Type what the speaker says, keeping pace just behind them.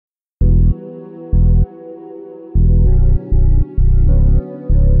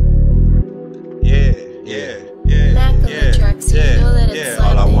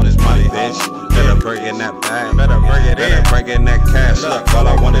that bag. Better bring it in. Bring in that cash. Look, all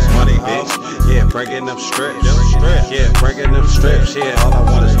I want is money, bitch. Yeah, bring in them strips. Yeah, bring in them strips. Yeah, all I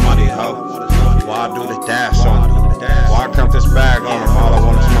want is money, ho. Why I do the dash on them? Why I count this bag on them? All I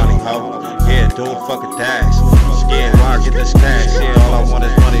want is money, ho. Yeah, do a fucking dash. Yeah, why I get this cash? Yeah, all I want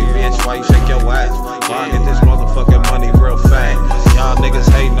is money, bitch. Why you shake your ass? Why I get this motherfucking money real fast? Y'all niggas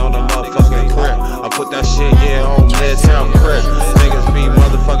hating on the motherfucking crib. I put that shit, yeah, on midtown crib. Niggas be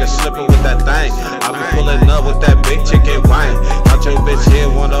motherfucking slipping with that thing. I be pulling up with that big chicken wine. Got your bitch here,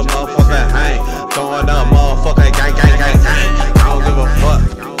 want a motherfucking hang. Throwing up motherfucking gang, gang, gang, gang. I don't give a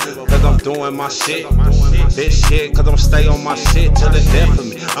fuck, cause I'm doing my shit. Bitch shit, cause I'm stay on my shit till the death of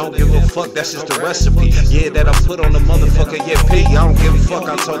me. I don't give a fuck, that's just the recipe. Yeah, that I put on the motherfucker, yeah, P. I don't give a fuck,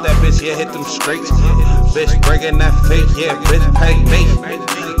 I told that bitch, yeah, hit them streets. Bitch bringing that fake, yeah, bitch pay me.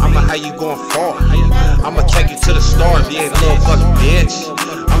 I'ma how you going far. I'ma take you to the stars, yeah, little fucking bitch.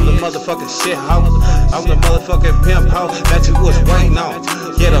 I'm the motherfucking shit hoe. I'm the motherfucking pimp hoe that you was waiting on.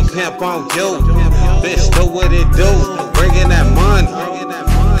 Yeah, the pimp on you. Bitch, do what it do. Bringing that money.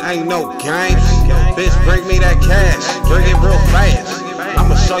 Ain't no games. Bitch, bring me that cash. Bring it real fast.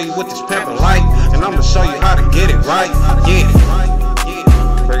 I'ma show you what this pimpin' like, and I'ma show you how to get it right. Yeah.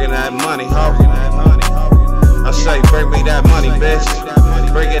 Bringing that money, ho. I say, bring me that money, bitch.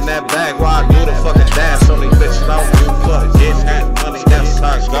 Bringing that bag while I do the fucking dance on these bitches. I don't give a fuck. Getting that money, that's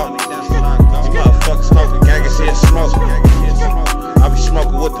how it go. These motherfuckers smoking, gang and shit smoking. I be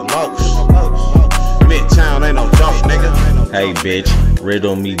smoking with the locs. Midtown ain't no joke, nigga. Hey bitch,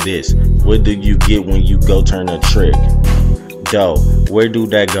 riddle me this. What do you get when you go turn a trick? Dough, where do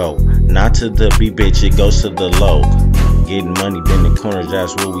that go? Not to the B, bitch, it goes to the low. Getting money, bending corners,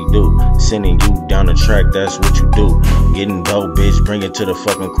 that's what we do. Sending you down the track, that's what you do. Getting dope, bitch, bring it to the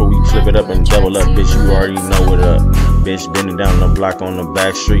fucking crew. You flip it up and double up, bitch, you already know what up. Bitch, bending down the block on the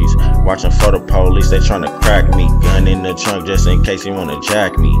back streets. Watching for the police, they tryna crack me. Gun in the trunk just in case they wanna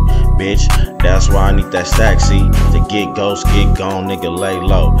jack me. Bitch, that's why I need that stack, see. To get ghost, get gone, nigga lay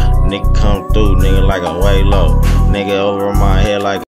low. Nigga come through, nigga like a way low. Nigga over my head like